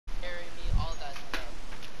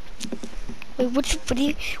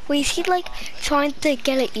Wait, is he like trying to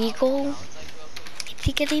get an eagle? Is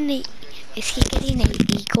he getting an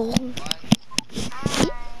eagle?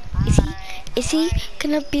 Is he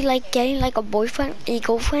gonna be like getting like a boyfriend, a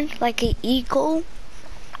girlfriend, like an eagle?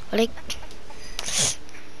 Like,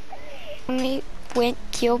 I went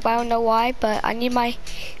killed, I don't know why, but I need my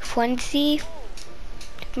friend C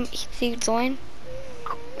to join.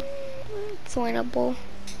 Joinable.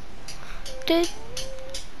 Did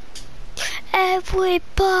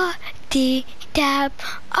everybody tap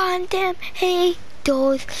on them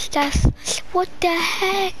haters? That's what the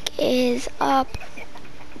heck is up.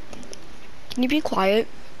 Can you be quiet?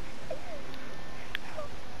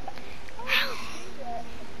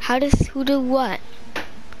 How does who do what?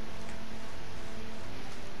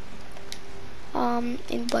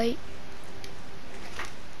 Invite.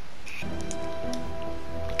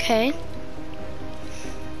 Okay.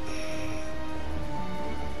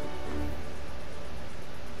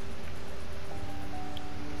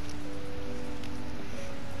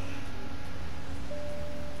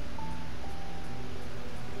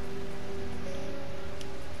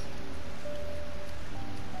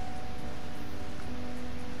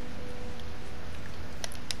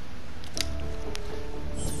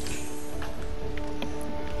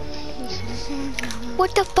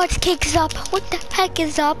 What the fudge cake's up? What the heck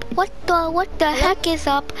is up? What the heck is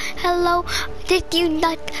up? Hello? Did you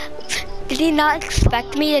not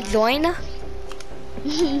expect me to join?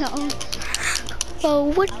 No.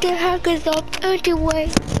 Oh, what the heck is up anyway?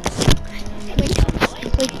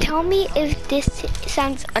 Wait, tell me if this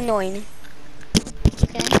sounds annoying.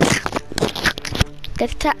 Okay.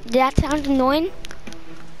 Did that sound annoying?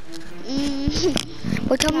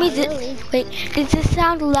 Well, tell me really. Wait, does this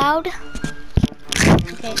sound loud?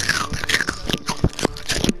 Okay.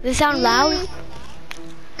 Does it sound loud?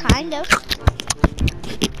 Kind of.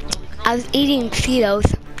 I was eating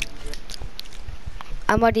Cheetos.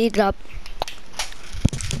 I'm about to eat it up.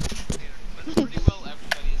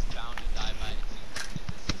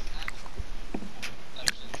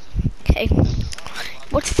 Okay.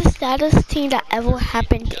 What's the saddest thing that ever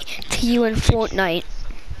happened to you in Fortnite?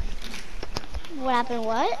 What happened?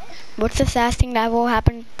 What? What's the saddest thing that ever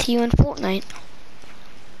happened to you in Fortnite?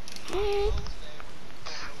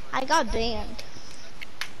 I got banned.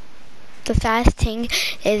 The saddest thing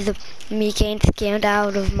is me getting scammed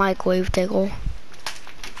out of my grave digger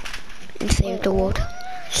and save the world.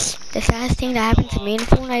 The saddest thing that happened to me in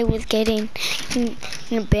Fortnite was getting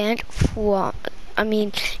banned for,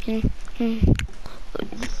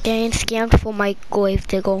 getting scammed for my grave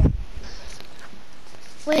digger.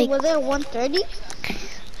 Wait, was it 130?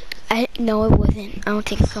 No, it wasn't. I don't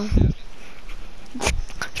think so.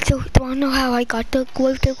 So, do you want to know how I got the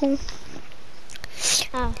grave digger?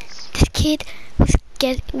 How? This kid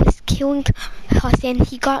was killing us and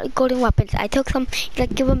he got golden weapons. I took some,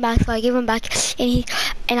 like, give him back, so I gave him back, and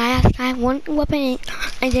I asked, I have one weapon,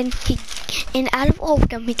 and then and out of all of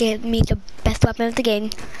them, he gave me the best weapon of the game,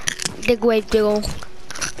 the grave digger.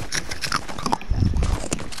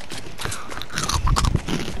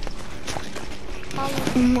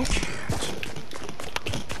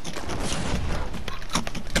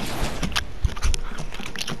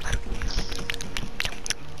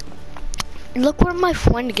 Look what my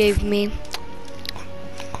friend gave me.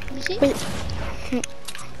 Wait,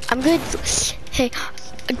 I'm good. Hey,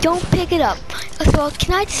 don't pick it up. So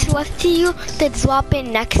can I trust to you to drop it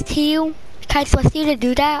next to you? Can I trust you to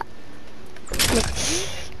do that?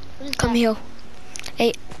 Come here.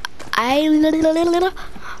 Hey, I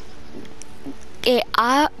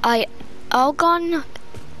Algon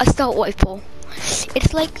assault rifle.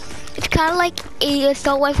 It's kind of like a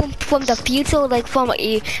assault rifle from the future, like from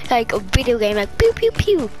a video game, like pew pew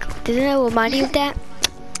pew. Doesn't it remind you of that?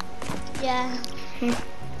 Yeah.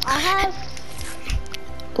 I have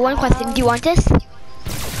one question. Do you want this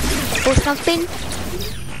or something?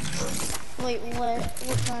 Wait, what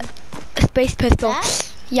kind? A space pistol.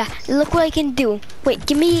 That? Yeah. Look what I can do. Wait,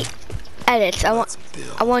 give me edits. I want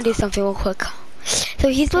to do something real quick. So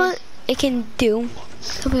here's what it can do.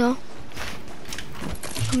 Come here.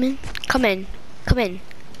 Come in. Okay.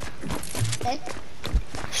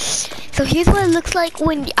 So here's what it looks like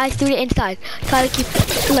when I shoot it inside. So I keep,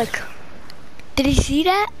 look. Did you see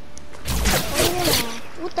that? Oh,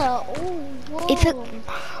 yeah. What the? Oh, whoa.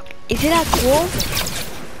 Is it that cool?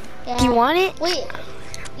 Yeah. Do you want it? Wait.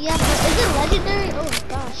 Yeah, but is it legendary? Oh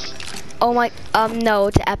gosh. Oh my, no,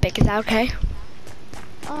 it's epic. Is that okay?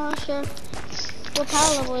 Sure. What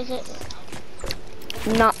power level is it?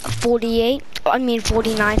 Not 48. I mean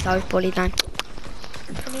 49. Sorry, 49.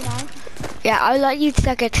 49? Yeah, I'll let you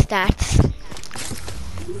check its stats.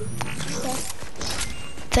 Okay.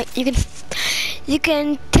 you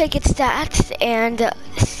can take its stats and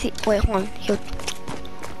see. Wait, hold on. Here,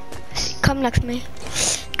 come next to me.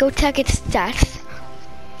 Go check its stats.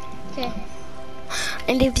 Okay.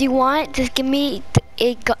 And if you want, just give me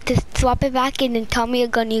just swap it back and then tell me a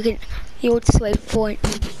gun you would sway for it.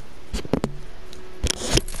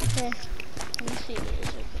 Okay. Let me see.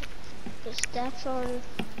 The stats are.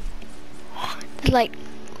 Like,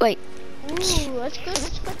 wait. Ooh, that's good.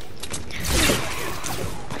 That's good.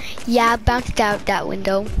 Yeah, I bounced out that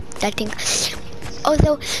window. That thing.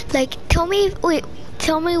 Also, like, tell me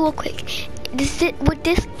real quick. Does this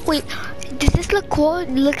look cool?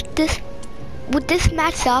 Would this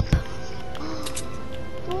match up?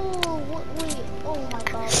 Oh, wait. Oh my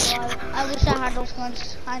god. Wow. I wish I had those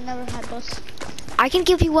ones. I never had those. I can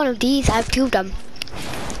give you one of these. I have 2 of them.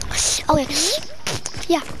 Okay.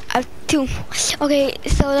 Yeah, I have 2. Okay,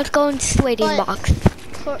 so let's go in Swading box.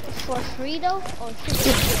 For free though? Or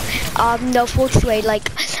free? No, for Swade. Like,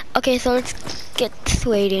 okay, so let's get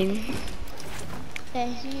Swading.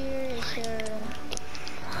 Okay, here is your.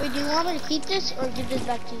 Wait, do you want me to keep this or give this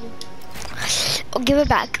back to you? Oh, give it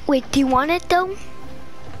back. Wait, do you want it though?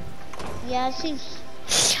 Yeah, it seems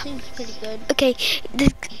pretty good. Okay,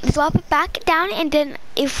 just drop it back down, and then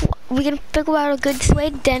if we can figure out a good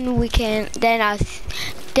Swade, then we can.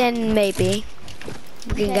 Then maybe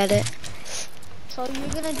we can get it. So you're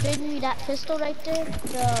gonna trade me that pistol right there?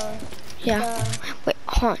 Yeah. Wait,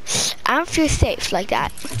 hold on. I don't feel safe like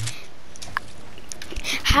that.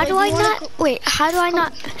 How do I not? Wait, how do I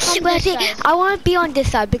not? Wait, I want to be on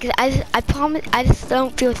this side because I promise I just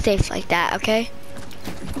don't feel safe like that. Okay.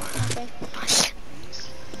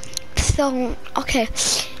 Okay.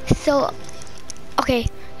 So okay,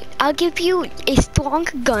 I'll give you a strong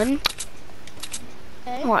gun.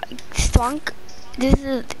 Okay. What strong? This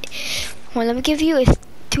is. Well, let me give you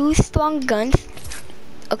 2 strong guns.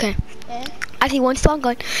 Okay. Okay. Actually, 1 strong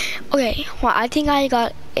gun. Okay. Well, I think I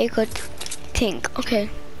got a good thing. Okay.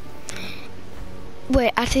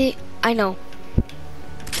 Wait, actually, I know.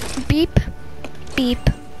 Beep, beep,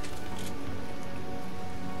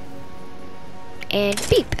 and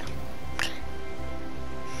beep.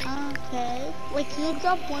 Okay. Wait, can you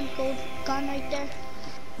drop 1 gold gun right there?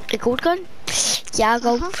 A gold gun? Yeah,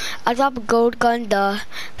 I'll drop a gold gun to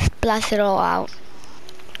blast it all out.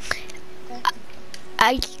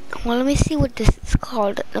 Well, let me see what this is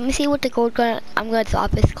called. Let me see what the gold gun I'm gonna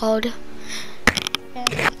drop is called.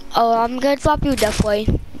 Okay. Oh, I'm gonna drop you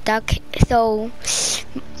definitely. So,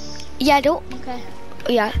 yeah, don't. Okay.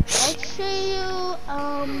 Yeah. I'll show you.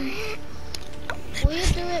 Will you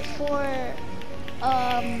do it for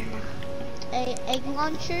a egg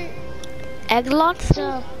launcher? Egg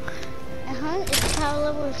launcher? It's power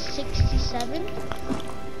level 67.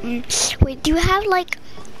 Wait, do you have like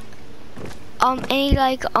any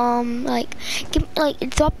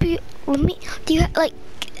drop you? Let me. Do you have like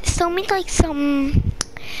some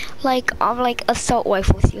assault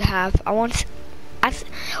rifles you have? I want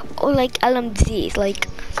or like LMGs, like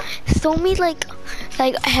show me like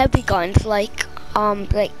heavy guns, like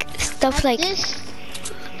stuff like this?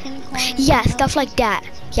 yeah, stuff like that.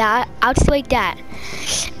 Yeah, I'll just like that.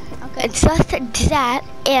 Okay. It's just that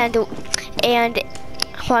and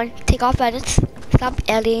hold on, take off edits. Stop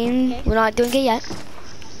editing. Okay. We're not doing it yet.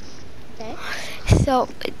 Okay. So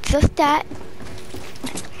it's just that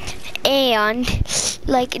and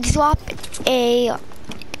like drop a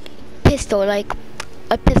pistol, like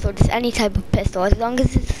a pistol, just any type of pistol, as long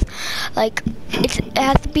as it's like it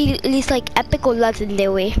has to be at least like epic or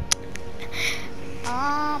legendary.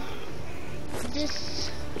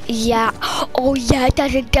 This. Yeah. Oh yeah,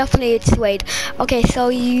 that's definitely its Swade. Okay, so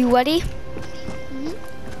you ready?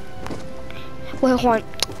 Wait, hold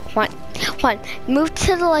on. Move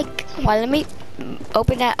to the like. Well, let me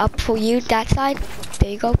open that up for you. That side.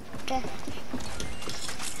 There you go. Okay.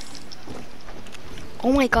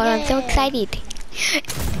 Oh my god, I'm so excited.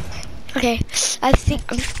 Okay, I think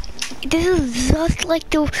this is just like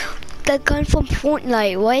the gun from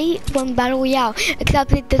Fortnite, right? From Battle Royale,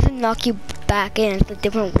 except it doesn't knock you back in. It's a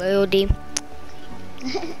different worldy.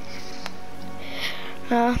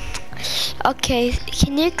 Okay,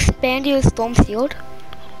 can you expand your storm shield?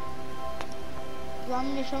 You want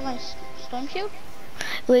me to show my storm shield?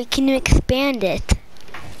 Wait, can you expand it?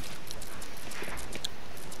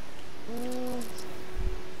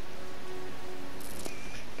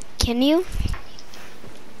 Can you?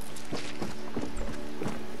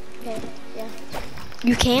 Okay, yeah.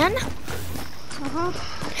 You can?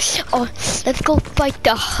 Oh, let's go fight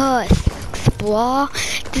the husks, bro.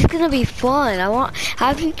 This is gonna be fun. I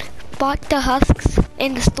haven't fought the husks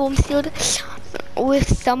in the storm shield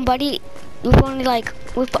with somebody with only like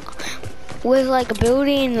with like a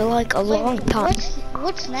building like a Wait, long time.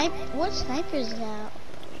 what sniper is that?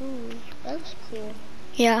 Ooh, that looks cool.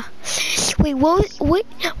 Yeah. Wait,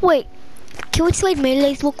 wait. Can we trade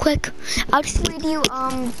melees real quick? I'll trade you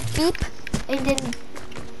beep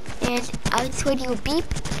and I'll trade you beep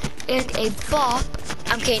and a bop.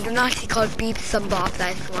 I'm kidding, do not actually call it beep, some bop,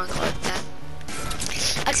 I just want to call it that.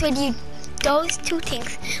 I'll trade you those two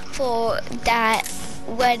things for that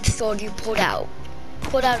red sword you pulled out.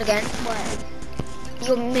 Pull out again. What?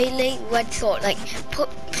 Your melee red sword, like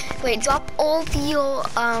drop all of your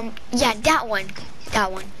yeah, that one.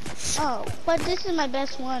 Oh, but this is my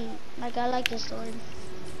best one. Like, I like this sword.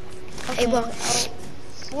 Okay, Hey, well,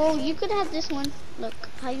 well, you could have this one. Look,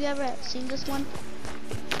 have you ever seen this one?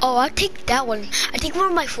 oh, I'll take that one. I think one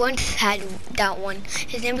of my friends had that one.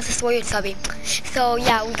 His name was Sawyer Subby. So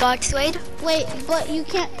yeah, we got trade. Wait, but you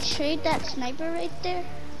can't trade that sniper right there?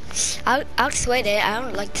 I'll trade it. I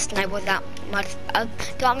don't like the sniper that much. Do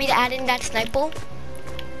you want me to add in that sniper?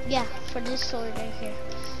 Yeah, for this sword right here.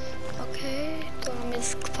 Okay, so let me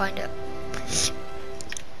just find it.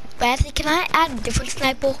 But can I add a different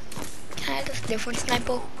sniper? Can I add a different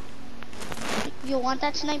sniper? You want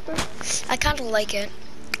that sniper? I kind of like it.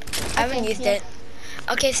 I haven't used it.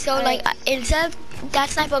 Okay, so All like right. instead of that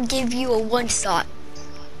sniper, I'll give you a one shot.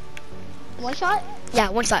 One shot? Yeah,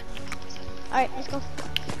 one shot. All right, let's go.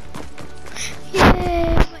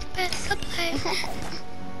 Yay, my best supply.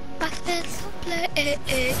 My best supply.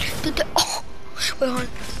 Oh, wait on.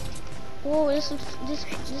 Whoa, this.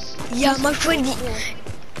 Yeah, this my is friend, cool.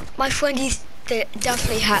 my friend used to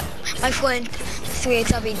definitely had. My friend, Sweet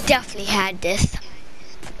Subby, definitely had this.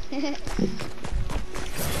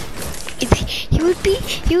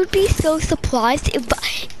 He would be so surprised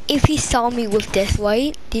if he saw me with this,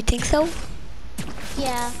 right? Do you think so?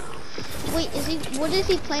 Yeah. Wait, what is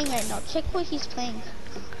he playing right now? Check what he's playing.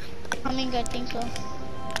 I mean, I think so.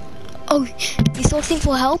 Oh, you searching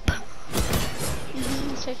for help?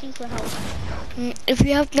 He's searching for help. If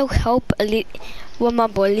you have no help,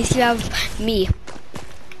 remember, at least you have me.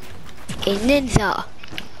 A ninja.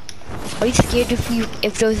 Are you scared if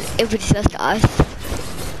it's just us?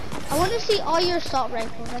 I want to see all your assault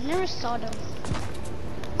rifles. I never saw them.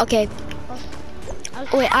 Okay.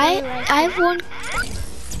 Wait, I have one.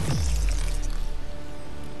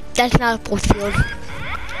 That's not a force field.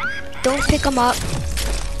 Don't pick them up.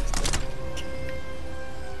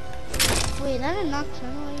 Wait, is that a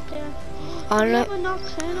nocturnal right there? I don't You know. have a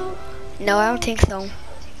nocturnal? No, I don't think so.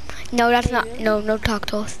 No, that's Wait, not. really? No talk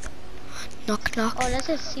to us. Knock knock. Oh, that's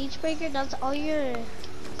a siege breaker? That's all your...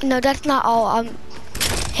 No, that's not all.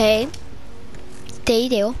 Hey, stay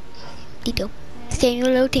there. Stay in your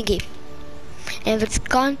little thingy. And if it's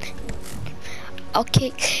gone,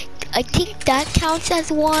 okay. I think that counts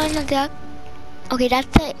as one. Okay, that's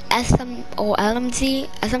the SM or LMG,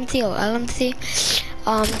 SMG or LMG.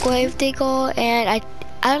 Grave digger, and I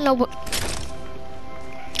don't know what.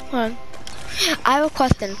 Hold on. I have a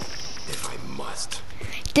question. If I must.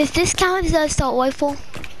 Does this count as an assault rifle?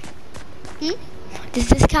 Does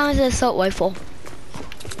this count as an assault rifle?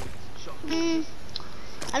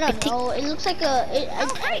 I don't know. It looks like a...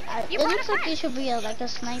 It looks like it should be like a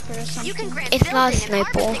sniper or something. It's not a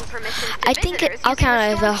sniper. I think I'll count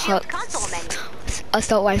it as a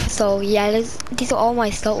assault rifle. So yeah, these are all my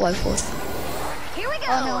assault rifles. Here we go.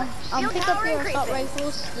 Oh no. Pick up your assault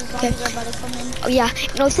rifles. The zombies are about to come in. Oh yeah,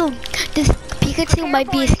 and also this Pikachu might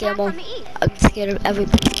be a scammer. I'm scared of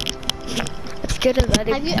everybody. I'm scared of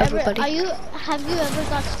everybody. Have you ever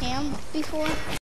got scammed before?